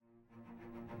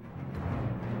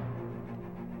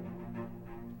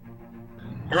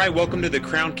All right, welcome to the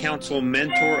Crown Council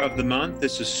Mentor of the Month.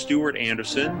 This is Stuart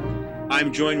Anderson.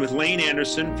 I'm joined with Lane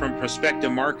Anderson from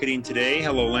Prospecta Marketing today.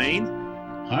 Hello, Lane.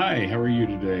 Hi, how are you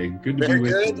today? Good to be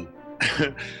with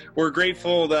you. We're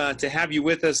grateful to have you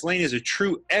with us. Lane is a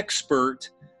true expert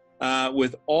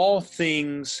with all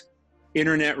things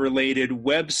internet related,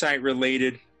 website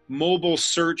related, mobile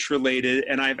search related,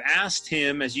 and I've asked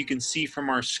him, as you can see from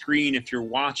our screen if you're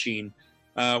watching,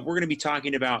 we're going to be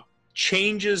talking about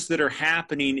changes that are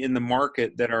happening in the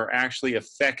market that are actually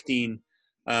affecting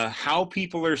how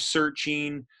people are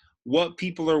searching, what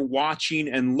people are watching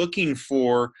and looking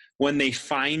for when they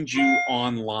find you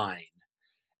online.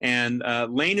 And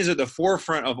Lane is at the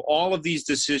forefront of all of these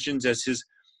decisions as his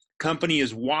company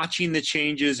is watching the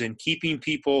changes and keeping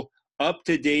people up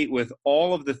to date with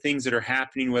all of the things that are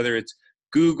happening, whether it's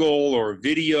Google or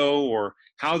video or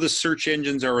how the search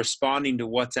engines are responding to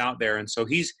what's out there. And so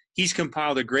he's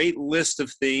compiled a great list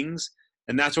of things,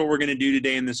 and that's what we're going to do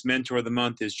today in this Mentor of the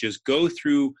Month, is just go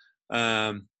through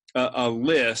a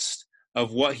list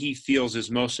of what he feels is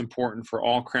most important for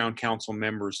all Crown Council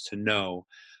members to know.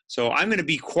 So I'm going to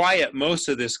be quiet most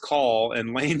of this call,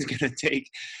 and Lane's going to take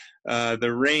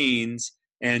the reins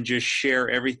and just share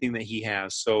everything that he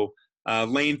has. So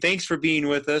Lane, thanks for being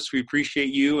with us. We appreciate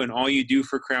you and all you do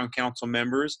for Crown Council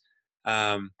members. So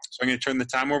I'm going to turn the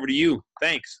time over to you.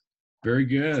 Thanks. Very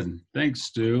good. Thanks,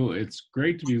 Stu. It's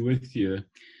great to be with you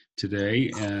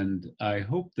today, and I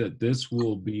hope that this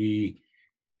will be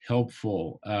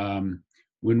helpful.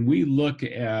 When we look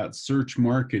at search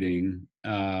marketing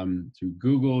through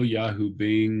Google, Yahoo,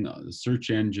 Bing, the search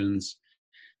engines,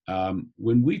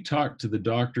 when we talk to the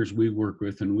doctors we work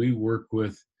with, and we work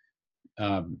with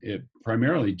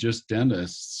primarily just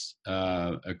dentists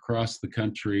across the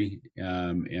country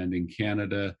and in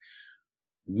Canada,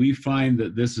 we find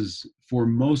that this is, for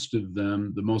most of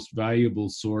them, the most valuable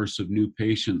source of new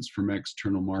patients from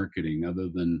external marketing. Other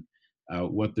than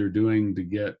what they're doing to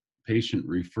get patient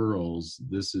referrals,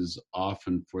 this is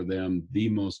often for them the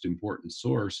most important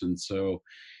source. And so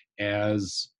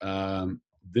as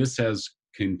this has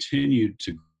continued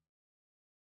to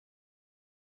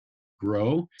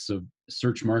grow, so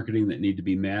search marketing that need to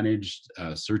be managed,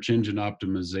 search engine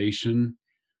optimization,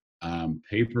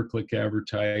 pay-per-click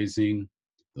advertising,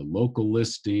 the local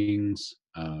listings,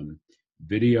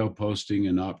 video posting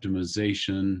and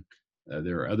optimization.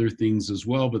 There are other things as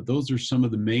well, but those are some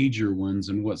of the major ones.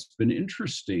 And what's been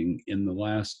interesting in the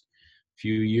last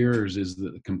few years is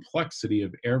that the complexity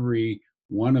of every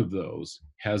one of those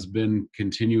has been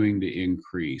continuing to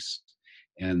increase.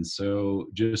 And so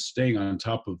just staying on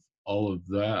top of all of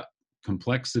that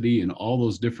complexity in all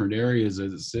those different areas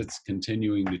as it's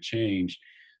continuing to change,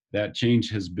 that change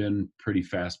has been pretty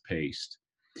fast-paced.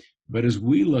 But as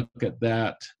we look at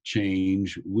that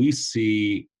change, we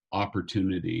see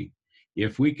opportunity.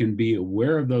 If we can be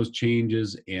aware of those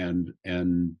changes and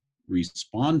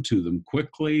respond to them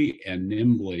quickly and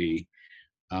nimbly,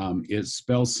 it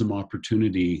spells some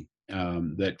opportunity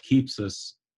that keeps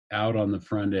us out on the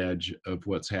front edge of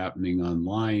what's happening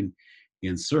online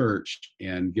in search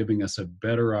and giving us a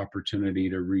better opportunity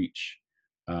to reach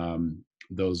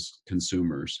those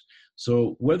consumers.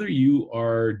 So whether you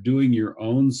are doing your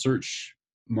own search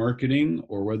marketing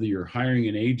or whether you're hiring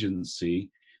an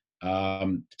agency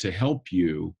to help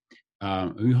you,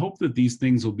 we hope that these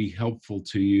things will be helpful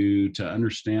to you to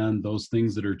understand those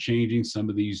things that are changing. Some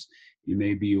of these you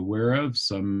may be aware of,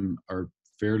 some are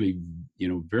fairly,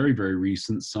 very, very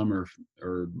recent, some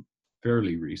are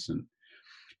fairly recent.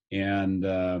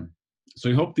 And so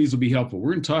I hope these will be helpful.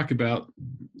 We're going to talk about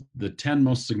the 10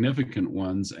 most significant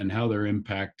ones and how they're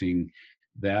impacting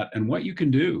that and what you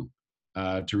can do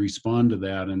to respond to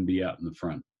that and be out in the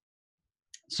front.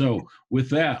 So with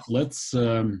that, let's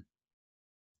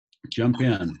jump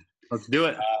in. Let's do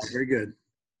it. Very good.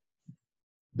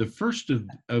 The first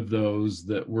of those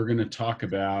that we're going to talk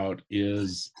about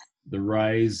is the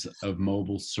rise of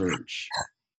mobile search.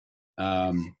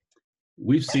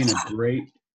 We've seen a great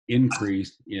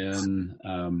increase in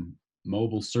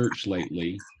mobile search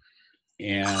lately,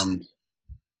 and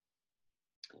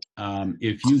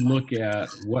if you look at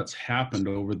what's happened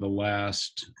over the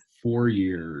last 4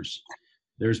 years,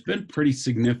 there's been pretty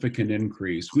significant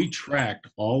increase. We tracked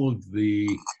all of the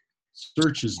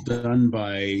searches done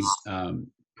by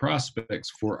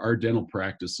prospects for our dental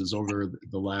practices over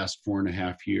the last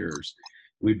 4.5 years.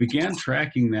 We began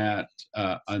tracking that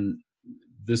on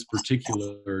this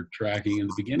particular tracking in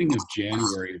the beginning of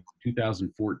January of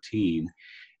 2014.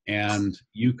 And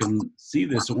you can see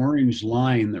this orange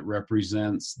line that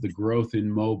represents the growth in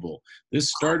mobile. This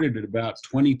started at about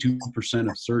 22%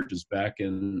 of searches back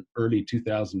in early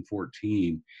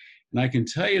 2014. And I can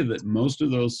tell you that most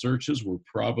of those searches were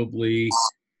probably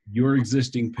your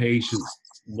existing patients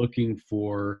looking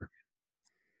for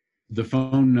the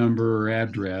phone number or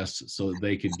address so that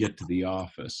they could get to the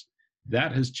office.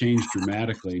 That has changed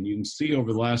dramatically. And you can see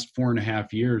over the last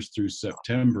 4.5 years through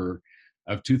September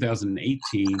of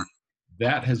 2018,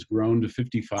 that has grown to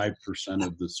 55%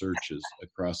 of the searches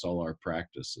across all our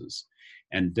practices.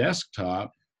 And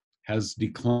desktop has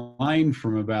declined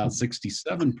from about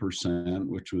 67%,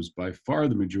 which was by far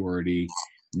the majority,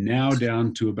 now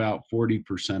down to about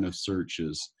 40% of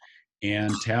searches.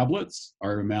 And tablets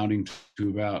are amounting to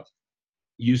about,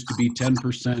 used to be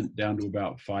 10%, down to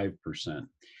about 5%.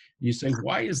 You say,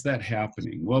 why is that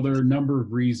happening? Well, there are a number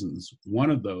of reasons.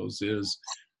 One of those is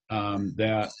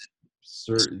that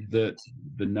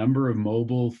the number of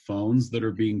mobile phones that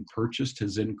are being purchased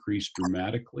has increased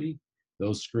dramatically.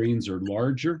 Those screens are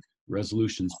larger,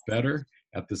 resolution's better.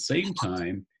 At the same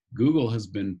time, Google has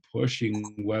been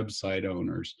pushing website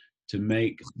owners to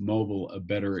make mobile a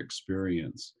better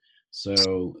experience.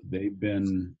 So they've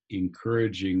been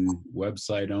encouraging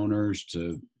website owners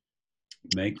to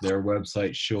make their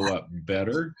website show up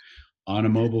better on a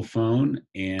mobile phone.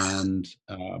 And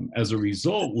as a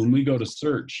result, when we go to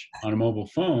search on a mobile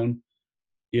phone,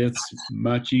 it's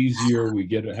much easier. We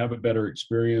get to have a better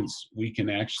experience. We can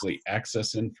actually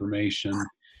access information.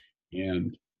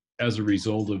 And as a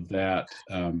result of that,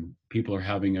 people are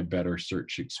having a better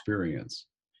search experience.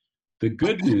 The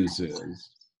good news is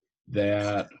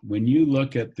that when you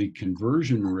look at the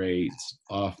conversion rates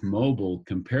off mobile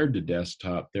compared to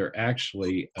desktop, they're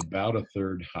actually about a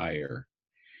third higher,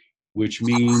 which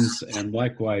means, and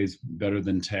likewise, better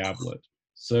than tablet.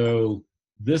 So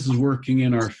this is working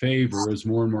in our favor as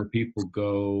more and more people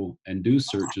go and do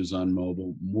searches on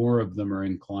mobile. More of them are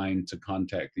inclined to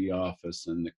contact the office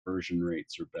and the conversion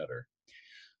rates are better.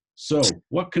 So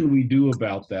what can we do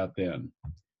about that then?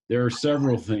 There are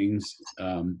several things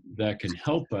that can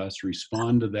help us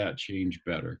respond to that change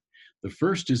better. The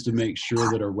first is to make sure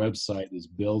that our website is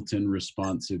built in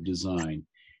responsive design.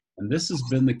 And this has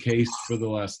been the case for the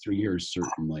last 3 years,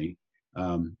 certainly.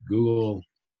 Google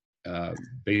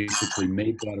basically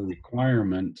made that a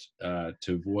requirement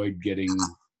to avoid getting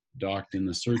docked in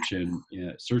the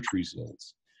search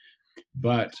results.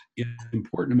 But it's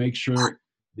important to make sure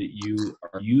that you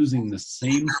are using the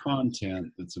same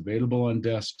content that's available on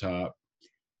desktop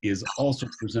is also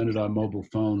presented on mobile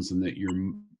phones, and that your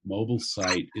mobile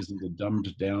site isn't a dumbed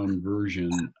down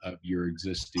version of your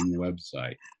existing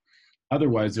website.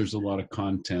 Otherwise, there's a lot of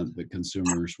content that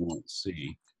consumers won't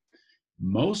see.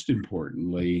 Most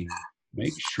importantly,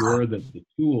 make sure that the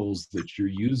tools that you're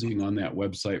using on that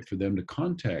website for them to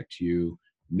contact you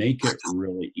make it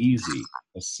really easy.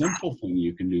 A simple thing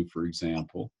you can do, for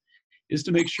example, is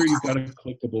to make sure you've got a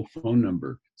clickable phone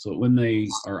number. So when they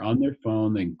are on their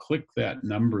phone, they can click that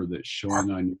number that's showing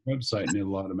on your website and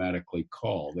it'll automatically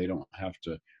call. They don't have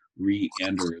to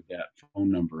re-enter that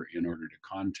phone number in order to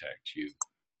contact you.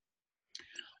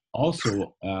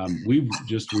 Also, we've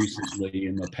just recently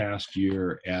in the past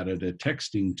year added a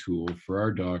texting tool for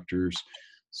our doctors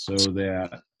so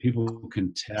that people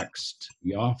can text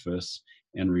the office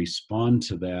and respond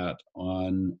to that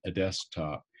on a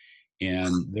desktop.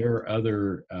 And there are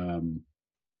other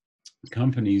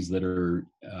companies that are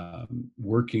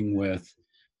working with,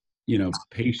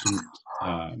 patient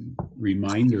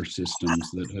reminder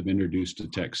systems that have introduced a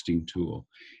texting tool.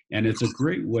 And it's a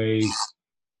great way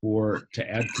to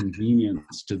add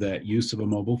convenience to that use of a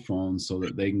mobile phone so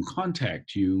that they can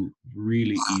contact you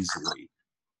really easily.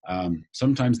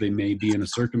 Sometimes they may be in a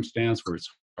circumstance where it's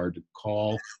hard to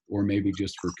call, or maybe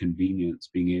just for convenience,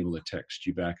 being able to text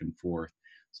you back and forth.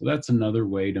 So that's another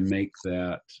way to make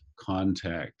that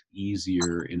contact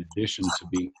easier, in addition to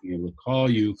being able to call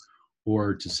you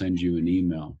or to send you an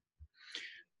email.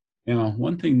 Now,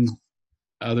 one thing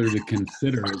other to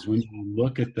consider is when you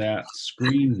look at that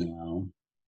screen now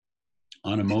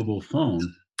on a mobile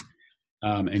phone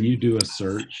and you do a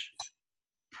search,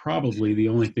 probably the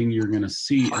only thing you're going to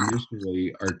see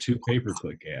initially are 2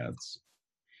 pay-per-click ads.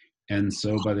 And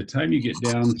so by the time you get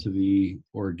down to the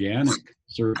organic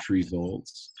search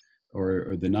results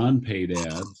or the non-paid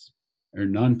ads or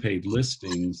non-paid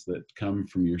listings that come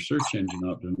from your search engine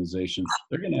optimization,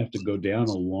 they're going to have to go down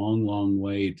a long, long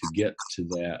way to get to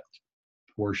that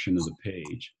portion of the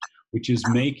page, which is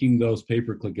making those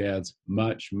pay-per-click ads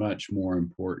much, much more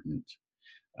important.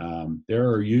 There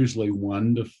are usually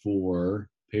 1 to 4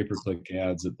 pay-per-click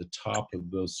ads at the top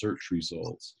of those search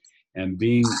results. And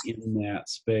being in that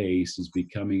space is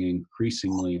becoming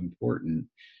increasingly important,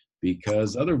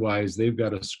 because otherwise they've got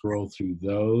to scroll through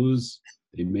those.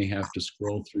 They may have to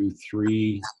scroll through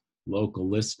 3 local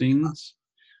listings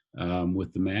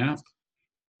with the map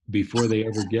before they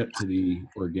ever get to the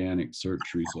organic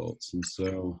search results. And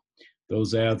so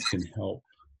those ads can help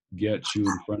get you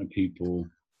in front of people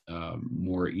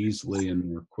more easily and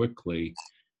more quickly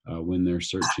when they're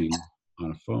searching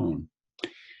on a phone.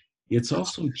 It's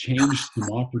also changed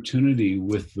some opportunity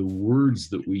with the words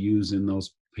that we use in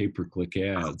those pay-per-click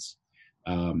ads.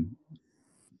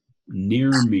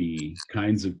 Near me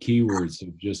kinds of keywords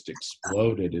have just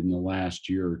exploded in the last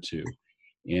year or two.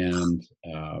 And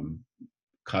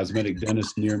cosmetic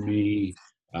dentist near me,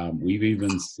 we've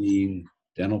even seen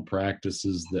dental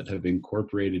practices that have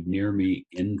incorporated near me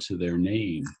into their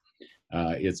name.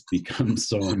 It's become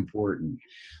so important.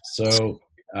 So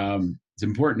it's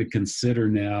important to consider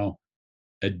now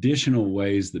additional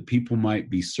ways that people might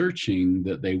be searching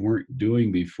that they weren't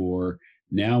doing before.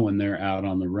 Now, when they're out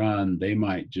on the run, they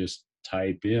might just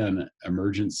type in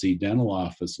emergency dental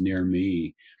office near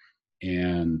me,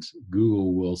 and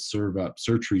Google will serve up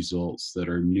search results that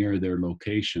are near their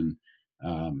location.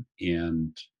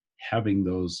 And having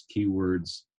those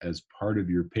keywords as part of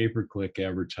your pay-per-click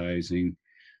advertising,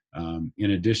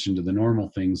 in addition to the normal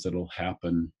things that'll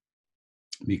happen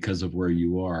because of where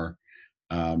you are,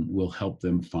 will help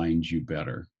them find you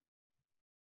better.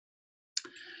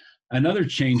 Another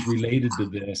change related to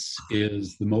this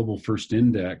is the mobile first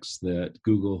index that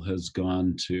Google has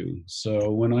gone to.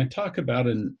 So when I talk about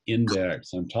an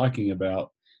index, I'm talking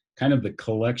about kind of the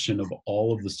collection of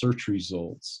all of the search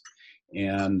results.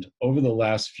 And over the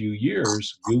last few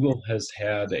years, Google has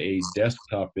had a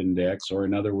desktop index, or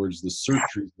in other words, the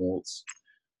search results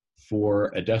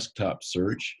for a desktop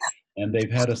search. And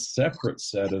they've had a separate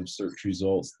set of search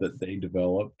results that they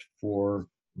developed for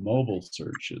mobile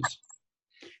searches.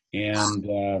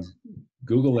 And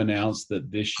Google announced that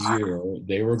this year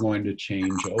they were going to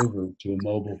change over to a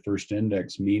mobile first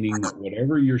index, meaning that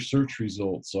whatever your search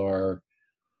results are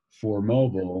for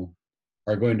mobile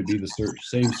are going to be the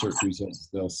same search results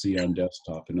they'll see on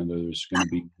desktop. In other words, there's going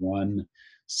to be one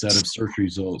set of search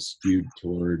results skewed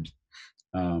toward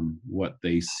what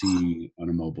they see on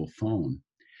a mobile phone.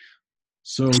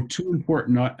 So two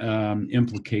important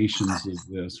implications of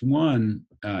this. One,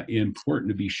 important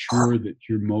to be sure that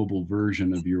your mobile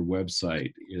version of your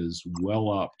website is well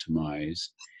optimized,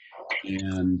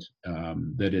 and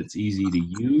that it's easy to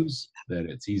use, that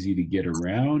it's easy to get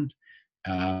around,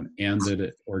 and that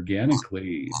it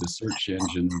organically, the search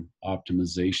engine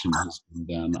optimization has been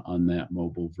done on that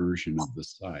mobile version of the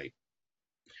site.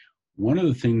 One of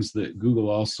the things that Google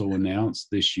also announced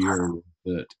this year was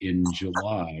that in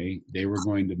July, they were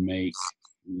going to make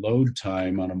load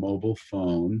time on a mobile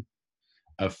phone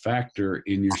a factor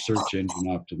in your search engine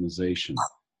optimization.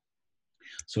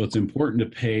 So it's important to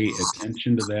pay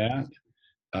attention to that.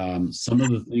 Some of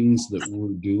the things that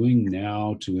we're doing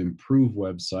now to improve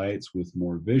websites with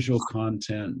more visual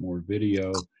content, more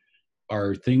video,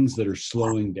 are things that are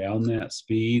slowing down that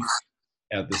speed.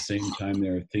 At the same time,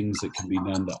 there are things that can be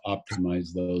done to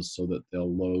optimize those so that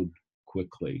they'll load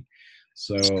quickly.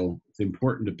 So it's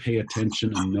important to pay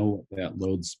attention and know what that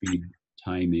load speed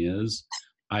time is.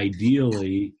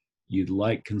 Ideally, you'd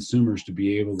like consumers to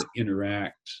be able to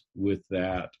interact with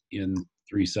that in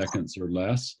 3 seconds or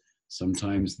less.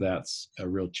 Sometimes that's a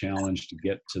real challenge to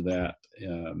get to that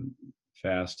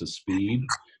fast a speed,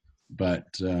 but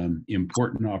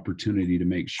important opportunity to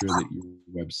make sure that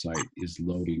your website is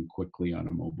loading quickly on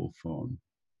a mobile phone.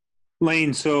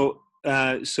 Lane, so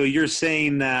you're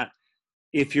saying that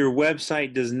if your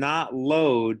website does not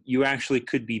load, you actually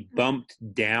could be bumped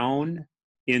down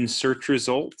in search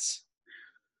results?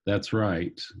 That's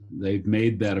right. They've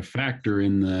made that a factor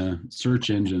in the search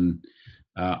engine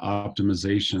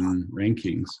optimization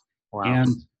rankings. Wow.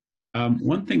 And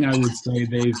one thing I would say,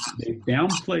 they've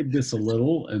downplayed this a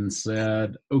little and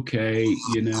said, okay,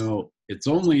 you know, it's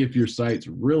only if your site's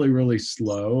really, really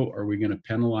slow are we going to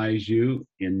penalize you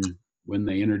when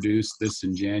they introduce this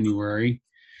in January.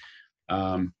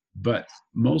 But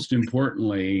most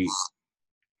importantly,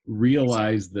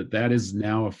 realize that is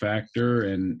now a factor,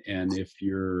 and if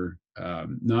you're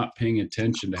not paying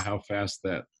attention to how fast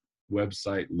that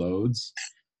website loads,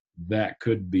 that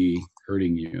could be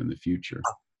hurting you in the future.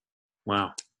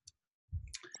 Wow.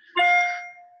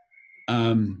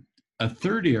 A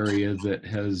third area that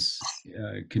has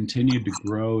continued to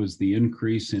grow is the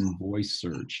increase in voice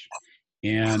search.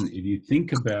 And if you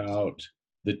think about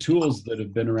the tools that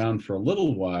have been around for a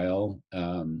little while,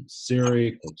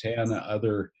 Siri, Cortana,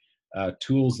 other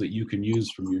tools that you can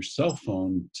use from your cell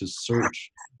phone to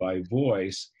search by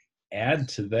voice, add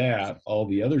to that all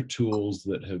the other tools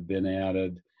that have been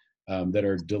added that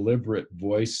are deliberate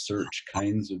voice search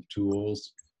kinds of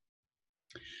tools.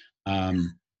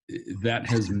 um, that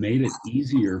has made it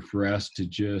easier for us to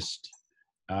just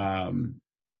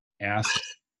ask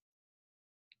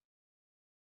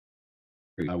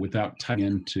without typing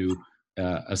into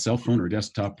a cell phone or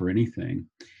desktop or anything.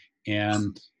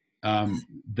 And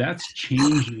that's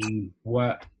changing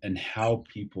what and how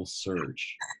people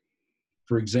search.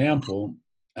 For example,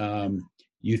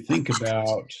 you think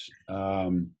about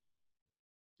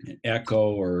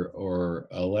Echo or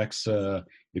Alexa.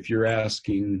 If you're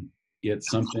asking it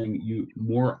something, you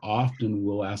more often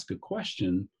will ask a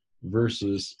question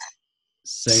versus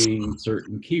saying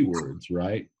certain keywords,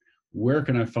 right? Where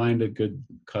can I find a good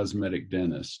cosmetic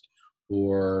dentist?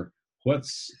 Or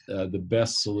what's the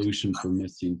best solution for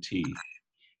missing teeth?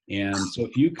 And so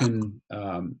if you can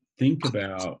think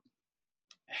about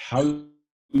how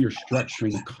you're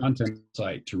structuring the content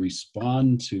site to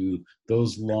respond to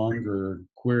those longer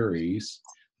queries,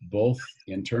 both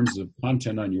in terms of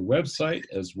content on your website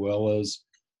as well as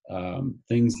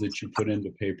things that you put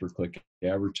into pay-per-click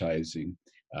advertising,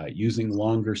 using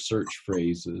longer search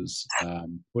phrases,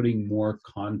 putting more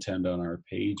content on our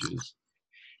pages.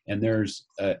 And there's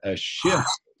a shift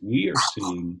we are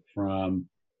seeing from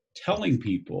telling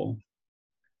people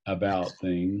about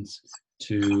things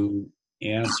to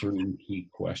answering key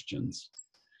questions.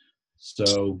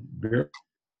 So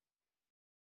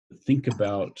think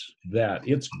about that.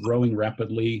 It's growing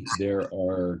rapidly. There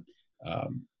are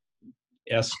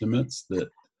estimates that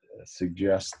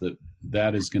suggest that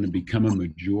that is going to become a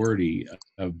majority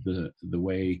of the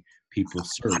way people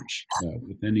search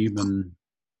within even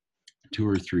 2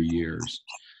 or 3 years.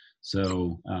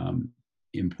 So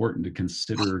important to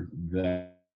consider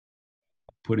that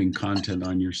putting content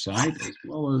on your site as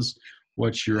well as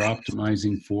what you're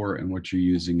optimizing for and what you're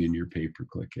using in your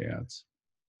pay-per-click ads.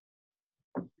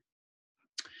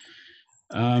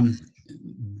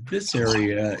 This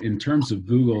area, in terms of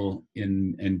Google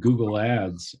and Google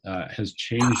Ads, has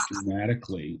changed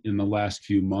dramatically in the last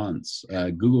few months.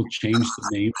 Google changed the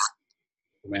name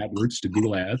from AdWords to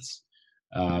Google Ads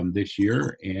this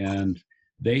year, and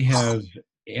they have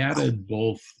added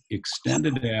both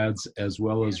extended ads as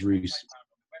well as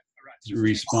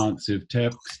responsive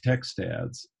text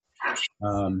ads.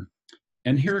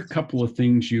 And here are a couple of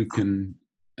things you can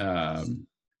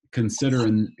consider,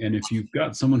 and if you've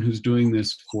got someone who's doing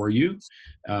this for you,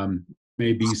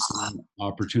 maybe some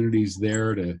opportunities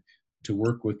there to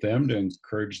work with them, to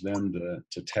encourage them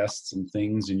to test some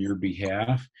things in your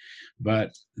behalf.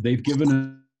 But they've given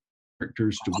us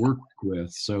characters to work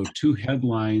with, so 2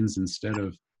 headlines instead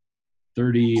of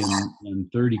 30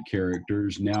 and 30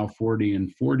 characters, now 40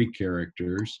 and 40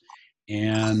 characters,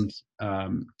 and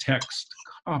text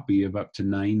copy of up to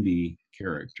 90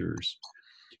 characters.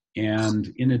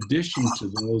 And in addition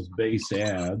to those base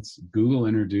ads, Google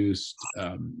introduced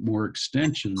more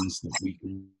extensions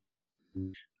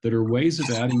that are ways of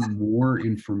adding more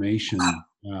information.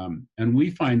 And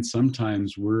we find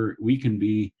sometimes we can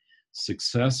be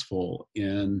successful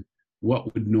in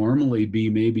what would normally be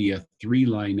maybe a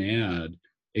 3-line ad,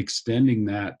 extending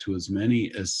that to as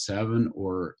many as 7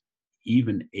 or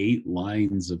even 8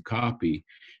 lines of copy.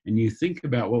 And you think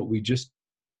about what we just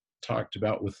talked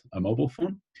about with a mobile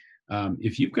phone.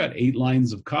 If you've got 8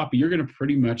 lines of copy, you're going to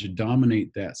pretty much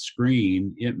dominate that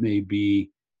screen. It may be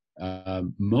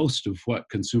most of what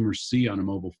consumers see on a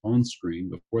mobile phone screen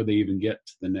before they even get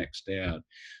to the next ad.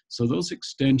 So those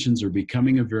extensions are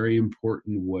becoming a very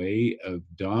important way of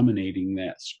dominating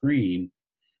that screen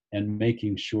and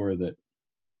making sure that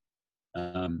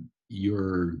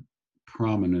you're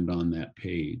prominent on that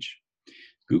page.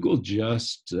 Google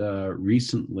just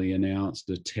recently announced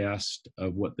a test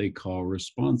of what they call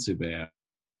responsive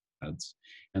ads.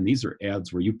 And these are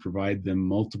ads where you provide them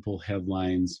multiple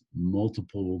headlines,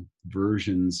 multiple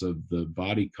versions of the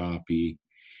body copy,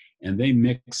 and they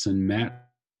mix and match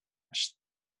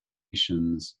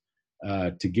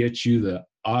to get you the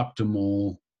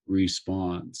optimal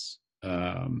response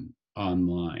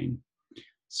online.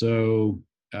 So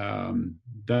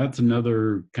that's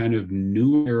another kind of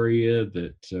new area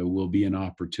that will be an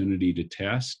opportunity to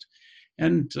test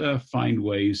and find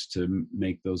ways to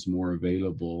make those more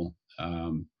available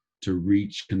to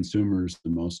reach consumers the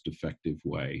most effective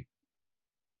way.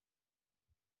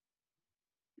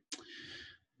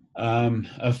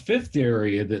 A fifth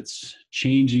area that's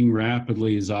changing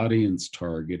rapidly is audience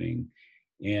targeting.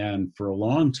 And for a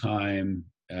long time,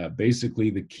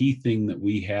 basically the key thing that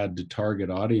we had to target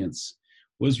audience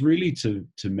was really to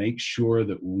make sure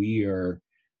that we are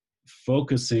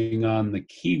focusing on the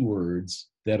keywords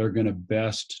that are going to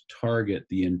best target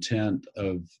the intent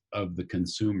of the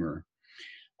consumer.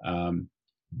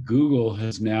 Google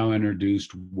has now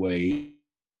introduced ways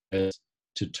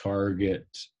to target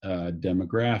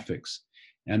demographics.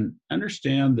 And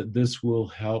understand that this will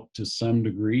help to some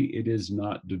degree. It is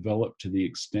not developed to the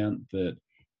extent that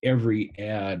every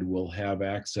ad will have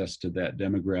access to that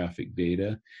demographic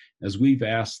data. As we've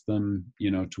asked them,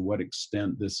 to what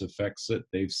extent this affects it,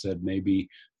 they've said maybe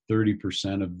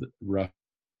 30% of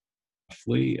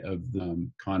roughly of the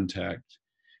contact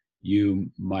you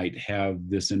might have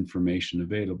this information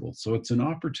available. So it's an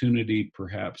opportunity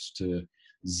perhaps to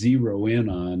zero in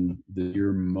on that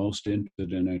you're most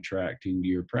interested in attracting to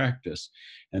your practice.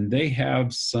 And they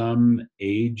have some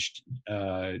aged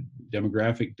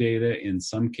demographic data, in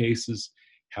some cases,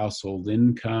 household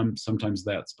income, sometimes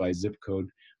that's by zip code,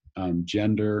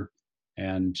 gender,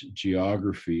 and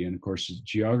geography. And of course,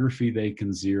 geography they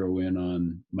can zero in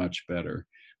on much better.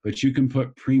 But you can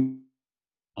put premium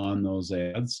on those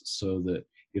ads so that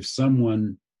if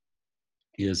someone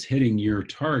is hitting your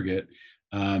target,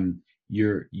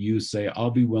 you say,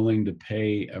 I'll be willing to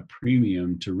pay a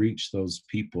premium to reach those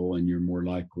people, and you're more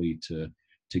likely to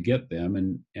get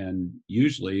them. And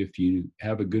usually if you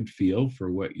have a good feel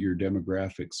for what your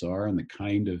demographics are and the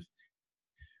kind of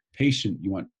patient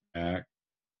you want back,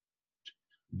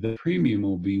 the premium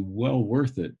will be well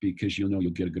worth it, because you'll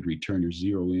get a good return. You're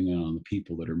zeroing in on the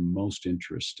people that are most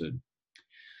interested.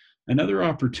 Another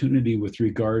opportunity with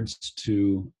regards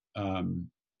to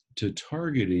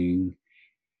targeting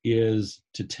is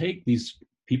to take these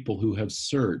people who have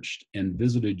searched and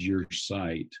visited your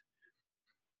site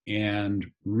and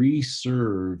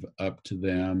reserve up to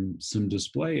them some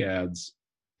display ads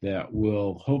that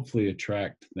will hopefully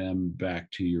attract them back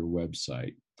to your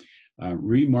website.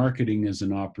 Remarketing is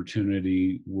an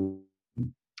opportunity where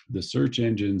the search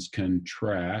engines can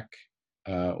track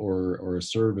or a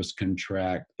service can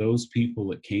track those people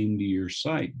that came to your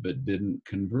site but didn't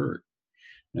convert.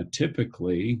 Now,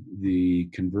 typically, the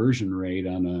conversion rate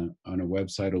on a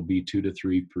website will be 2 to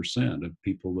 3% of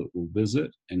people that will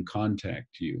visit and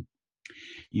contact you.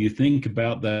 You think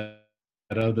about that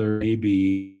other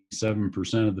maybe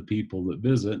 7% of the people that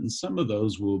visit, and some of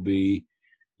those will be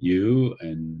you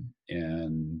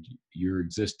and your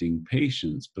existing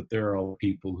patients, but there are all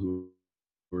people who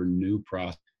are new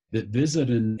prospects that visit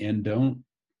and don't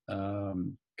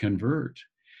convert.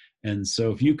 And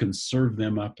so if you can serve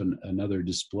them up another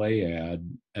display ad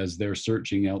as they're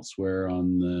searching elsewhere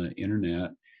on the internet,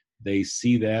 they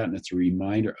see that and it's a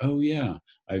reminder, oh yeah,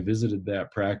 I visited that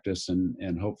practice,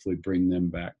 and hopefully bring them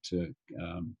back to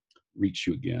reach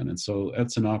you again. And so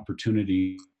that's an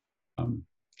opportunity.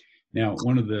 Now,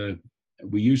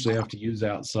 we usually have to use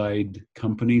outside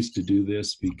companies to do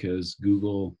this because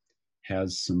Google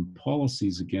has some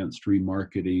policies against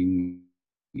remarketing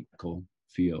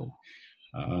field.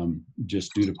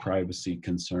 Just due to privacy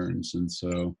concerns. And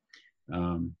so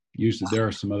usually there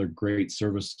are some other great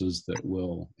services that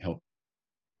will help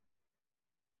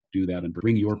do that and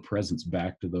bring your presence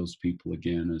back to those people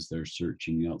again as they're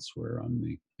searching elsewhere on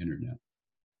the internet.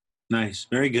 Nice.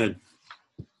 Very good.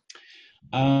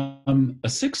 A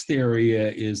sixth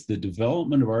area is the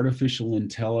development of artificial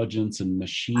intelligence and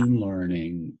machine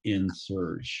learning in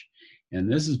search. And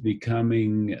this is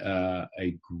becoming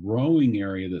a growing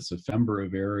area that's a number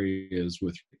of areas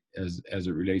as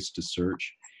it relates to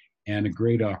search, and a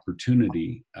great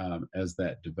opportunity as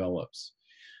that develops.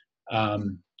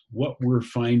 What we're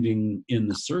finding in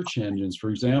the search engines, for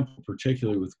example,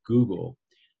 particularly with Google,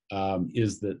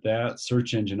 is that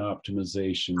search engine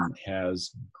optimization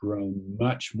has grown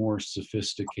much more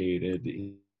sophisticated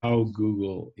in how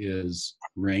Google is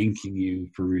ranking you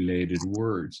for related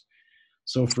words.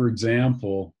 So, for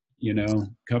example, a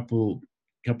couple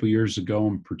years ago,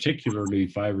 and particularly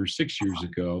 5 or 6 years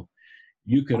ago,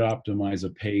 you could optimize a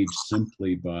page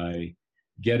simply by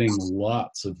getting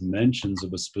lots of mentions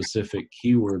of a specific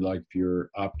keyword. Like if you're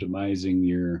optimizing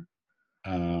your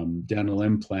dental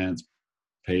implants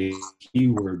page,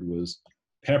 keyword was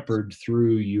peppered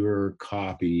through your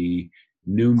copy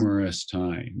numerous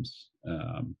times,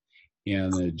 and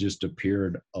it just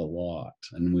appeared a lot.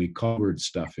 And we call word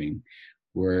stuffing,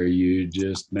 where you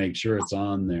just make sure it's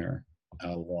on there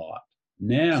a lot.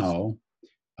 Now,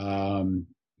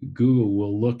 Google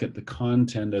will look at the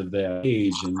content of that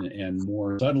page and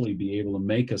more subtly be able to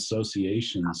make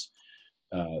associations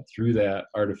through that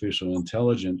artificial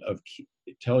intelligence of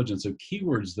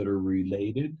keywords that are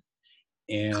related,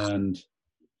 and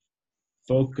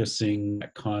focusing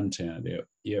that content.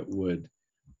 It would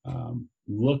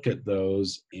look at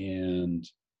those and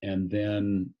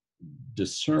then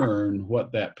discern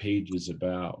what that page is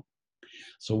about.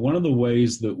 So one of the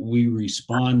ways that we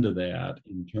respond to that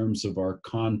in terms of our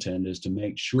content is to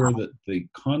make sure that the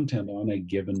content on a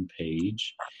given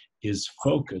page is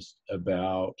focused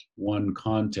about one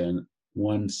content,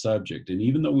 one subject. And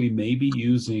even though we may be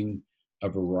using a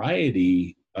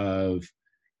variety of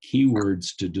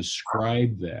keywords to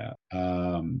describe that,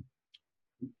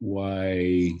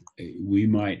 why we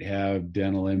might have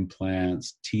dental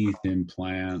implants, teeth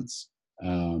implants,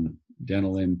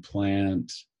 dental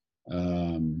implant,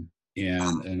 and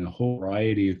a whole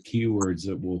variety of keywords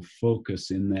that will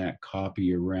focus in that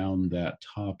copy around that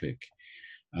topic.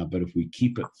 But if we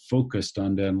keep it focused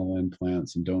on dental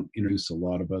implants and don't introduce a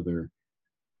lot of other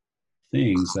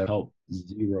things, that help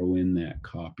zero in that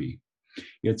copy.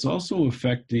 It's also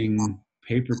affecting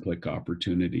pay-per-click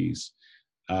opportunities.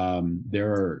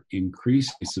 There are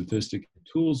increasingly sophisticated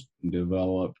tools being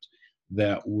developed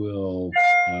that will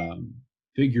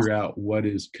figure out what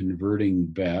is converting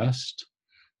best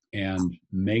and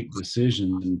make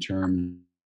decisions in terms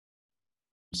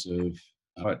of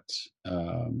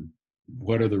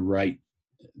what are the right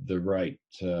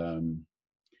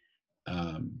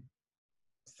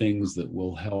things that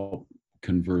will help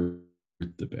convert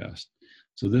the best.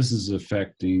 So this is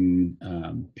affecting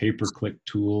pay-per-click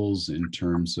tools in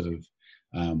terms of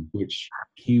which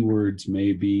keywords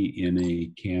may be in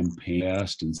a campaign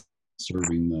best and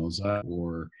serving those up,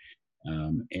 or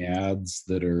ads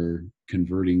that are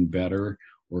converting better,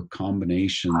 or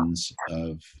combinations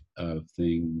of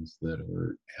things that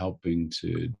are helping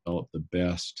to develop the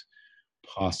best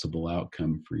possible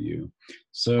outcome for you.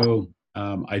 So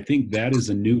I think that is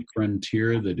a new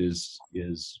frontier that is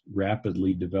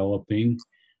rapidly developing,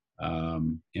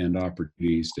 and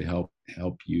opportunities to help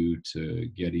you to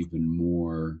get even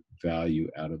more value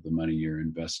out of the money you're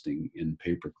investing in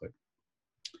pay-per-click.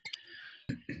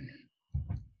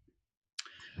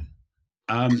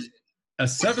 A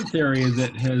seventh area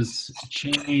that has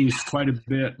changed quite a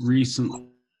bit recently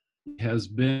has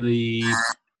been the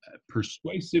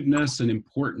persuasiveness and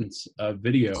importance of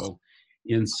video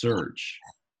in search.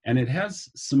 And it has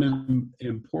some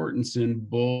importance in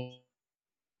both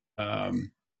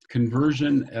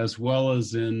conversion as well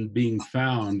as in being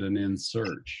found and in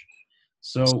search.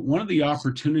 So one of the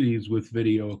opportunities with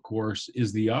video, of course,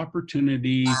 is the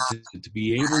opportunity to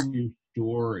be able to use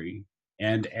story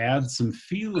and add some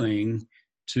feeling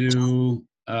to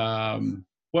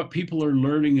what people are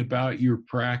learning about your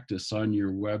practice on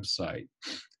your website.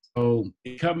 So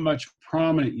it become much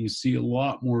prominent. You see a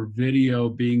lot more video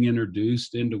being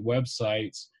introduced into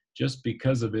websites just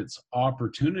because of its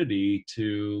opportunity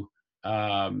to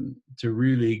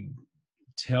really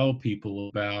tell people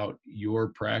about your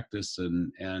practice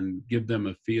and give them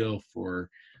a feel for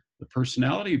the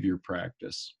personality of your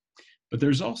practice. But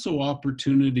there's also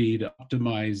opportunity to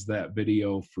optimize that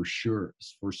video for sure,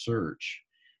 for search.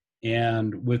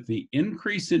 And with the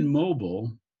increase in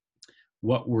mobile,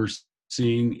 what we're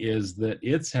seeing is that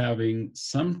it's having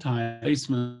sometimes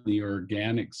placement in the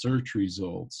organic search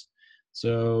results.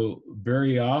 So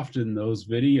very often those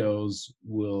videos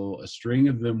a string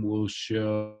of them will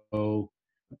show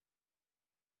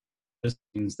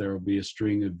listings. There will be a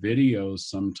string of videos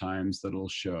sometimes that'll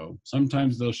show.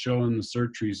 Sometimes they'll show in the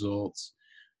search results,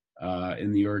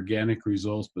 in the organic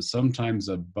results, but sometimes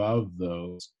above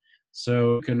those.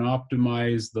 So you can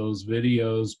optimize those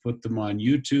videos, put them on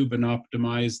YouTube and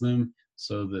optimize them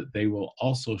so that they will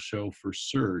also show for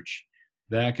search.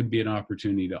 That could be an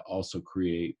opportunity to also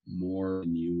create more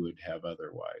than you would have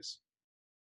otherwise.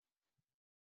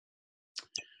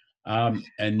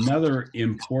 Another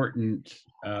important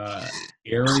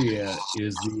area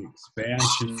is the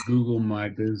expansion of Google My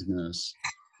Business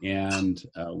and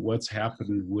what's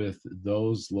happened with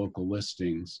those local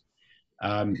listings.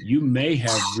 You may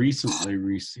have recently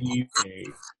received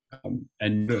a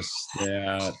notice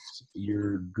that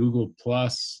your Google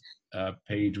Plus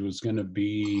page was going to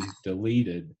be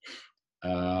deleted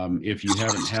if you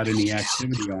haven't had any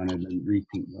activity on it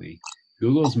recently.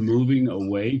 Google's moving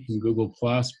away from Google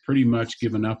Plus, pretty much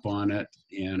given up on it,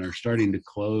 and are starting to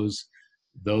close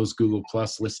those Google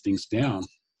Plus listings down.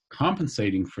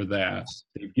 Compensating for that,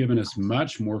 they've given us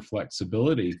much more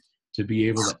flexibility to be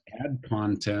able to add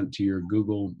content to your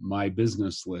Google My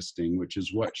Business listing, which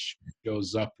is what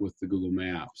shows up with the Google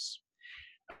Maps.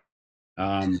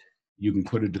 You can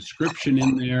put a description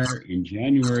in there. In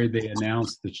January, they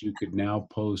announced that you could now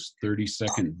post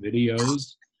 30-second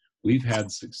videos. We've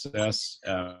had success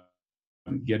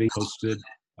getting posted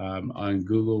on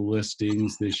Google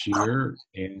listings this year,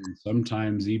 and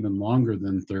sometimes even longer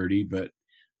than 30, but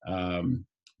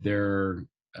they're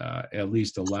at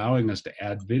least allowing us to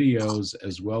add videos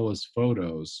as well as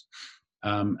photos.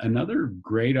 Another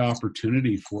great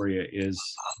opportunity for you is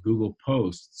Google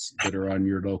Posts that are on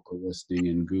your local listing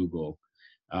in Google.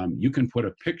 You can put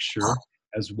a picture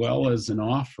as well as an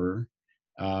offer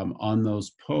on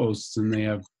those posts. And they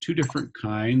have two different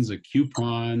kinds, a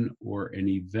coupon or an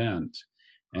event.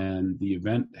 And the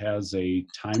event has a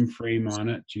time frame on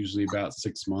it, usually about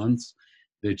 6 months,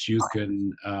 that you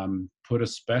can put a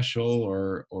special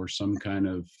or some kind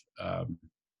of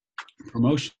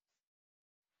promotion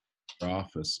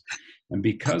office. And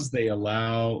because they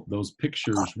allow those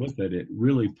pictures with it, it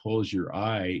really pulls your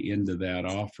eye into that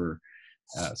offer.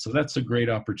 So that's a great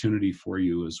opportunity for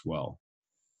you as well.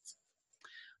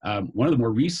 One of the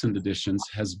more recent additions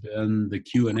has been the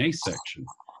Q&A section.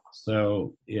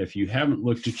 So if you haven't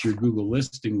looked at your Google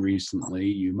listing recently,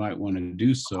 you might want to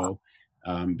do so,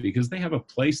 because they have a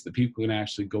place that people can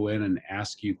actually go in and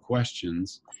ask you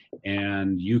questions,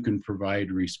 and you can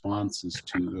provide responses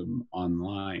to them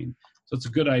online. So it's a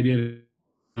good idea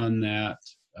on that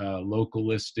local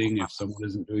listing if someone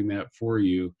isn't doing that for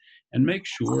you, and make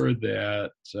sure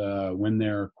that when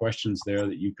there are questions there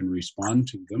that you can respond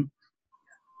to them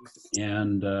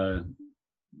and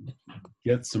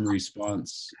get some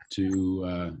response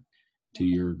to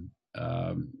your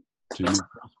to new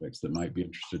prospects that might be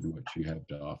interested in what you have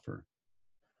to offer.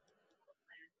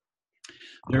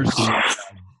 There's some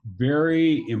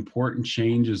very important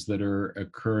changes that are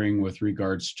occurring with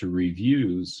regards to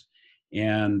reviews,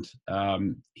 and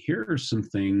here are some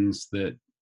things that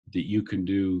you can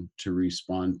do to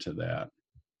respond to that.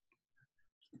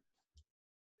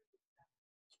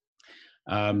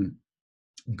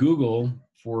 Google,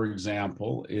 for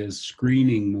example, is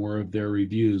screening more of their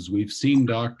reviews. We've seen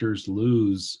doctors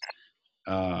lose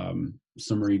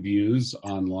some reviews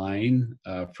online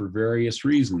for various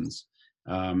reasons.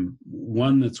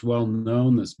 One that's well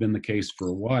known, that's been the case for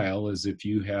a while, is if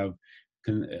you have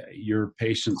your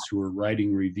patients who are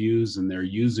writing reviews and they're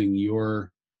using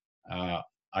your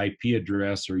IP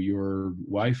address or your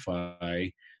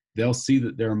Wi-Fi, they'll see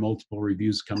that there are multiple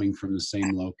reviews coming from the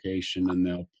same location and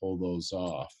they'll pull those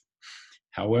off.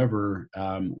 However,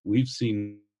 we've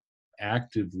seen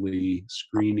actively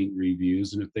screening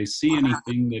reviews, and if they see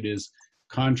anything that is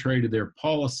contrary to their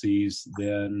policies,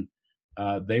 then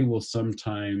they will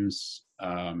sometimes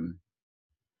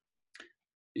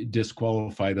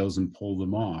disqualify those and pull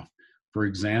them off. For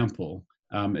example,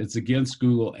 it's against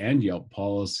Google and Yelp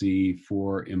policy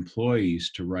for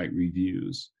employees to write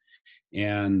reviews.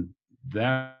 And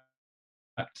that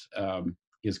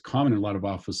is common in a lot of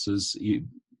offices.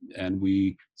 And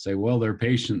we say, well, they're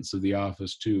patients of the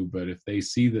office too, but if they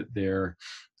see that they're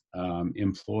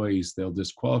employees, they'll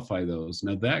disqualify those.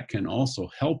 Now, that can also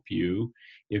help you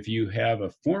if you have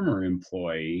a former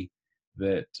employee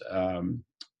that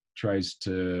tries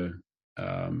to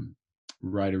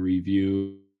write a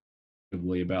review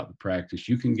about the practice.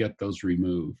 You can get those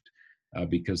removed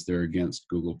because they're against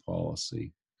Google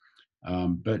policy.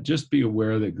 But just be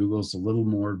aware that Google's a little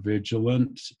more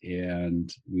vigilant,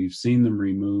 and we've seen them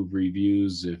remove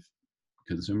reviews if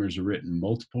consumers have written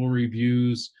multiple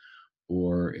reviews,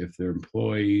 or if they're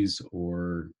employees,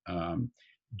 or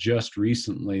just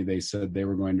recently they said they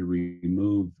were going to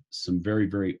remove some very,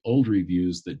 very old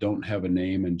reviews that don't have a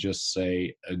name and just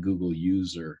say a Google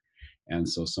user. And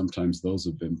so sometimes those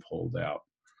have been pulled out.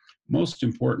 Most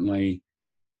importantly,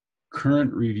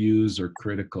 current reviews are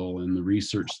critical in the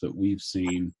research that we've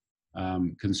seen.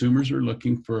 Consumers are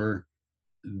looking for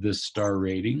the star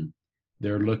rating.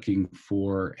 They're looking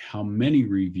for how many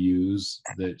reviews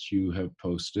that you have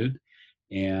posted.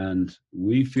 And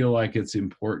we feel like it's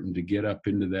important to get up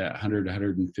into that 100,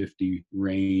 150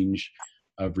 range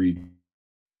of reviews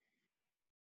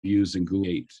and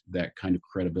Google that kind of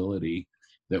credibility,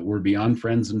 that we're beyond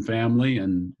friends and family,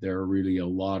 and there are really a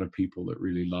lot of people that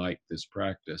really like this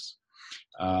practice.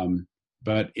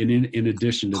 But in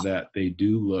addition to that, they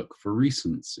do look for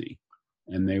recency,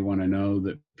 and they want to know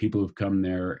that people who've come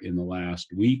there in the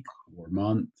last week or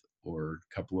month or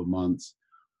couple of months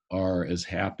are as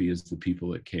happy as the people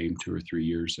that came 2 or 3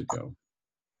 years ago.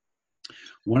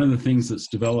 One of the things that's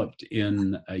developed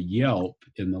in Yelp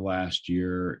in the last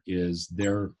year is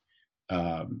their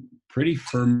pretty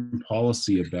firm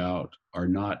policy about are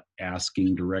not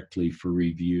asking directly for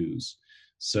reviews.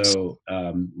 So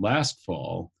last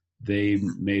fall, they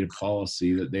made a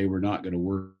policy that they were not going to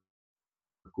work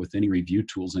with any review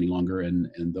tools any longer, and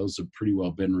those have pretty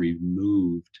well been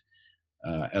removed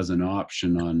as an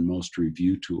option on most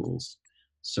review tools.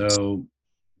 So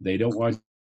they don't want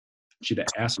you to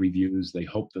ask reviews. They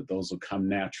hope that those will come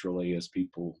naturally as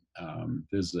people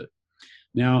visit.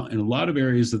 Now, in a lot of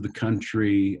areas of the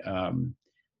country,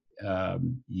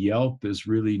 Yelp is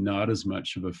really not as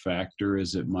much of a factor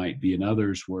as it might be in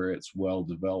others where it's well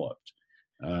developed.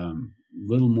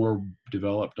 little more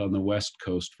developed on the West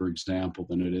Coast, for example,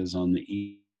 than it is on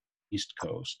the East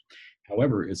Coast.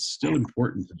 However, it's still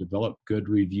important to develop good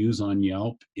reviews on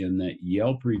Yelp, in that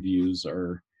Yelp reviews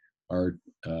are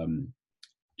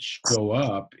show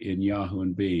up in Yahoo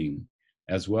and Bing,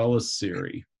 as well as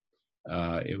Siri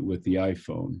with the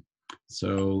iPhone.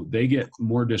 So they get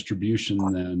more distribution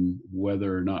than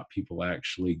whether or not people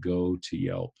actually go to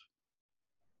Yelp.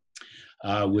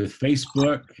 With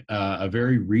Facebook, a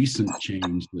very recent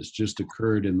change that's just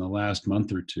occurred in the last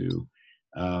month or two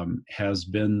has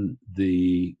been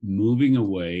the moving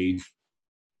away.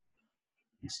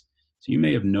 So you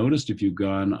may have noticed, if you've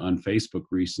gone on Facebook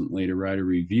recently to write a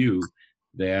review,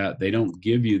 that they don't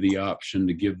give you the option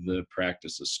to give the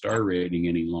practice a star rating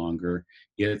any longer.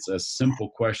 It's a simple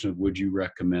question of, would you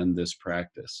recommend this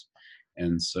practice?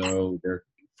 And so they're,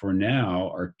 for now,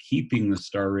 are keeping the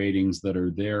star ratings that are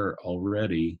there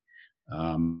already,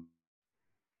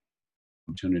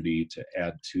 opportunity to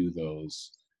add to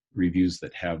those reviews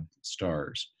that have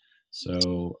stars.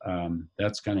 So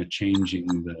that's kind of changing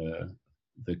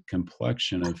the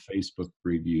complexion of Facebook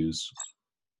reviews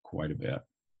quite a bit.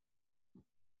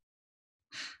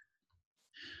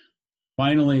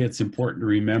 Finally, it's important to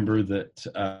remember that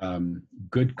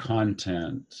good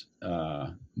content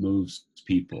moves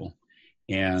people,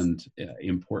 and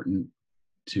important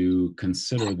to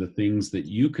consider the things that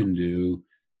you can do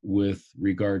with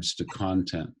regards to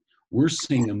content. We're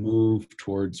seeing a move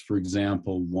towards, for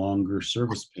example, longer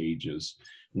service pages.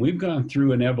 We've gone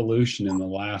through an evolution in the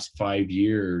last 5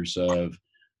 years of,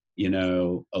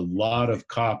 a lot of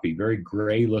copy, very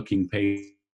gray looking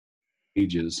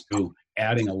pages, to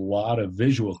adding a lot of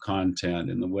visual content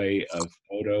in the way of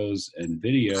photos and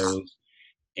videos,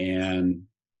 and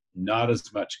not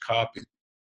as much copy.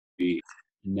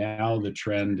 Now the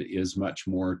trend is much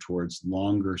more towards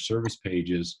longer service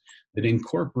pages that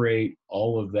incorporate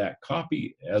all of that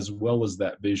copy as well as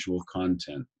that visual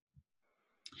content.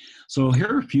 So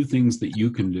here are a few things that you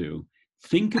can do.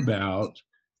 Think about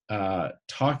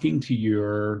talking to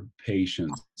your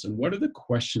patients, and what are the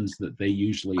questions that they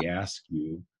usually ask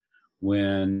you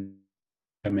when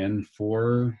you come in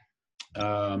for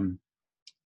an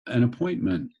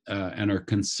appointment and are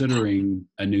considering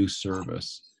a new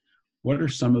service. What are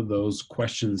some of those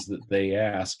questions that they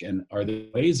ask, and are there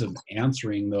ways of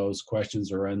answering those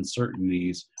questions or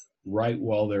uncertainties right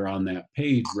while they're on that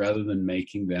page, rather than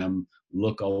making them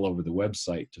look all over the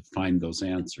website to find those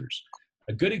answers?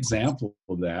 A good example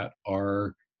of that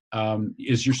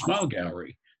is your smile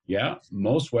gallery. Yeah,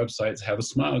 most websites have a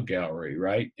smile gallery,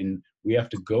 right? And we have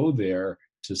to go there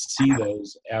to see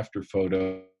those after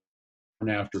photos,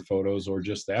 or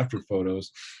just after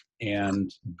photos,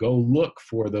 and go look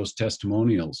for those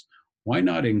testimonials. Why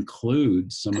not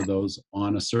include some of those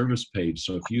on a service page?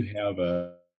 So if you have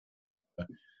a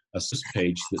service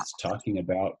page that's talking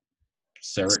about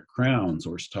CEREC crowns,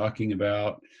 or is talking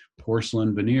about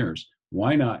porcelain veneers,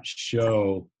 why not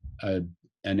show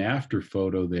an after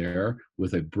photo there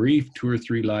with a brief 2 or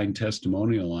 3 line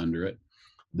testimonial under it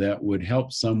that would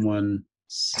help someone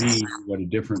see what a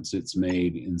difference it's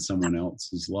made in someone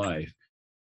else's life,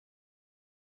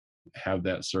 have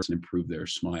that service improve their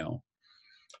smile.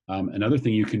 Another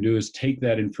thing you can do is take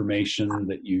that information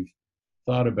that you've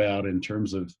thought about in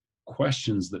terms of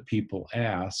questions that people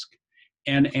ask,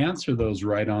 and answer those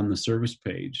right on the service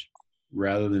page,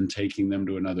 rather than taking them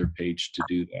to another page to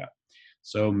do that.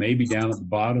 So maybe down at the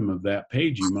bottom of that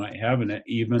page, you might have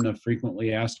even a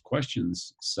frequently asked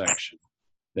questions section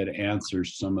that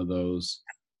answers some of those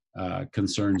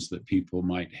concerns that people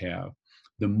might have.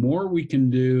 The more we can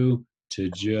do to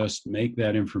just make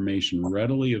that information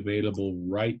readily available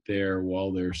right there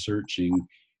while they're searching,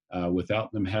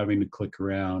 without them having to click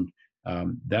around,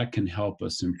 that can help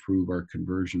us improve our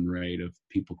conversion rate of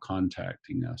people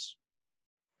contacting us.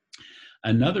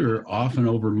 Another often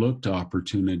overlooked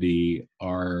opportunity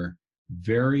are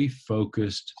very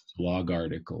focused blog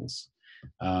articles.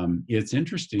 It's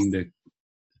interesting to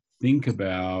think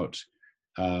about,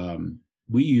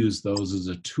 we use those as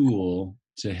a tool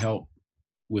to help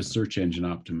with search engine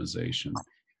optimization.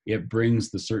 It brings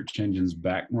the search engines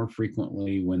back more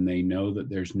frequently when they know that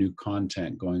there's new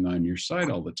content going on your site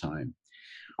all the time.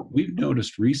 We've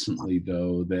noticed recently,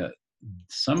 though, that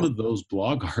some of those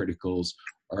blog articles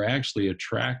are actually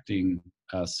attracting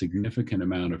a significant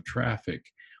amount of traffic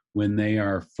when they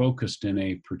are focused in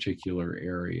a particular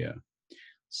area.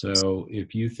 So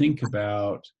if you think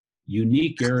about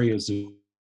unique areas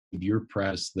of your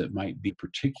press that might be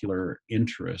particular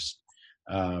interest,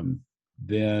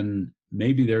 then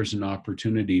maybe there's an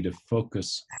opportunity to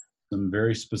focus some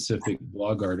very specific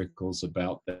blog articles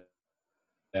about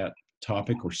that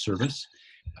topic or service.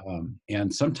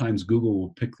 And sometimes Google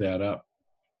will pick that up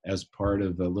as part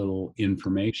of a little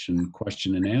information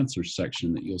question and answer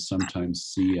section that you'll sometimes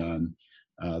see on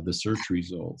the search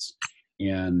results.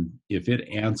 And if it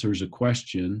answers a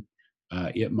question,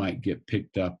 it might get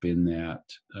picked up in that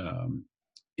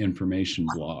information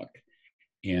block,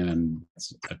 and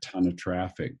it's a ton of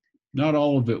traffic. Not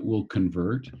all of it will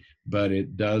convert, but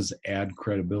it does add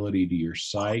credibility to your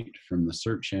site from the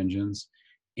search engines.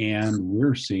 And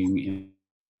we're seeing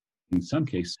in some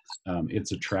cases,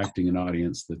 it's attracting an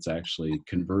audience that's actually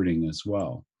converting as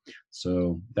well.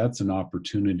 So that's an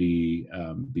opportunity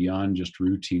beyond just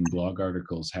routine blog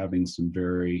articles, having some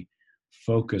very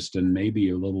focused and maybe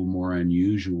a little more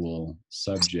unusual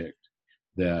subject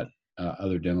that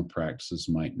other dental practices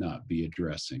might not be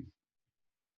addressing.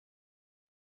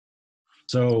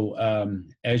 So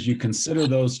as you consider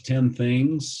those 10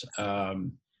 things,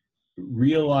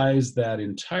 realize that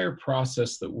entire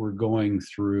process that we're going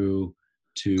through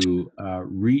to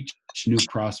reach new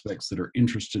prospects that are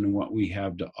interested in what we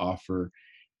have to offer,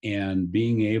 and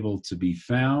being able to be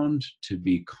found, to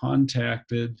be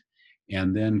contacted,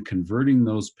 and then converting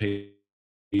those patients,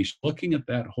 looking at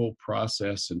that whole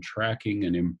process and tracking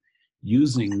and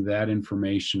using that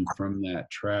information from that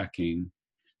tracking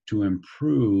to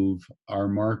improve our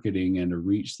marketing and to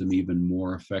reach them even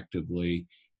more effectively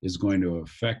is going to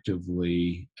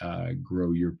effectively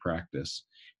grow your practice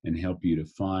and help you to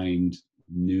find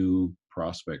new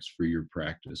prospects for your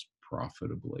practice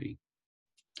profitably.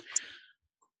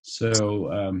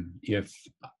 So if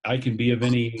I can be of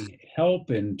any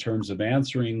help in terms of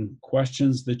answering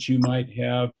questions that you might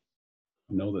have,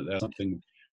 know that that's something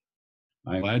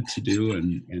I'm glad to do,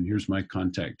 and here's my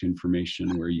contact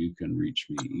information where you can reach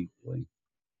me easily.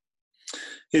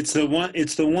 It's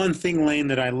the one thing, Lane,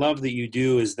 that I love that you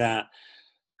do is that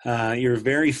you're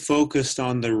very focused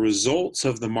on the results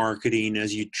of the marketing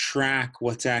as you track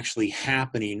what's actually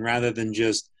happening, rather than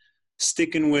just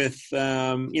sticking with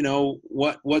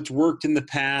what's worked in the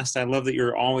past. I love that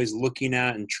you're always looking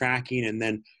at and tracking and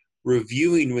then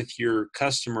reviewing with your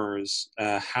customers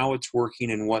how it's working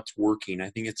and what's working.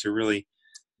 I think it's a really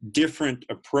different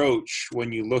approach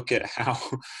when you look at how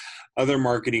other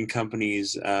marketing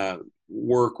companies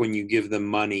work when you give them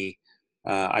money.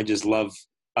 I've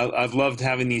loved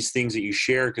having these things that you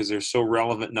share because they're so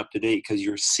relevant and up to date, because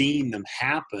you're seeing them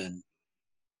happen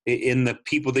in the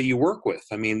people that you work with.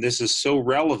 I mean, this is so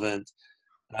relevant,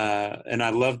 and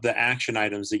I love the action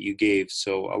items that you gave.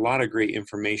 So a lot of great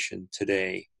information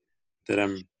today that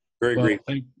I'm very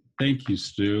grateful. Thank you,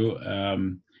 Stu.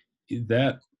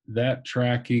 That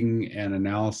tracking and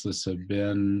analysis have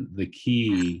been the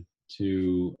key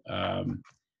to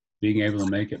being able to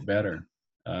make it better,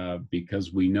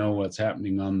 because we know what's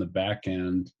happening on the back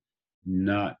end,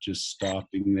 not just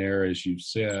stopping there, as you've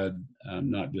said,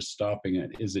 not just stopping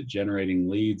it. Is it generating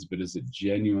leads, but is it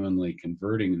genuinely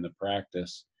converting in the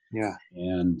practice? Yeah.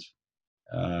 And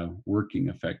working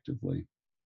effectively.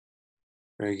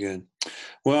 Very good.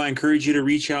 Well, I encourage you to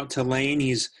reach out to Lane.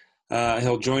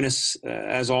 He'll join us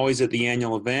as always at the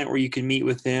annual event where you can meet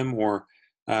with him or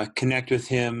connect with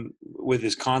him with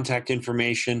his contact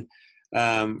information.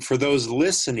 For those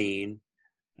listening,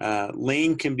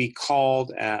 Lane can be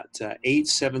called at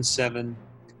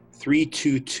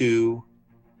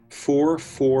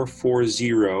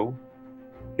 877-322-4440,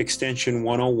 extension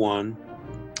 101,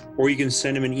 or you can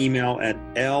send him an email at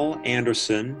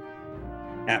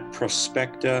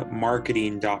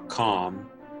landerson@prospectamarketing.com,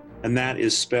 and that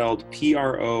is spelled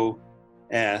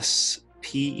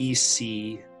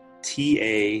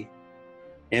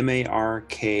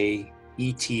PROSPECTAMARKETING,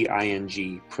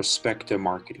 Prospecta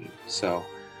Marketing. So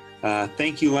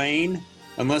thank you, Lane.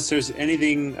 Unless there's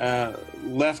anything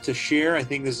left to share, I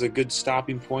think this is a good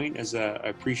stopping point, as I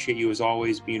appreciate you as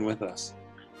always being with us.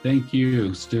 Thank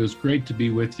you, Stu. It's great to be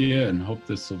with you, and hope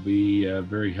this will be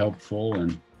very helpful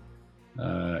and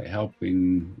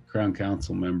helping Crown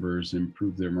Council members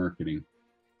improve their marketing.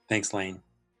 Thanks, Lane.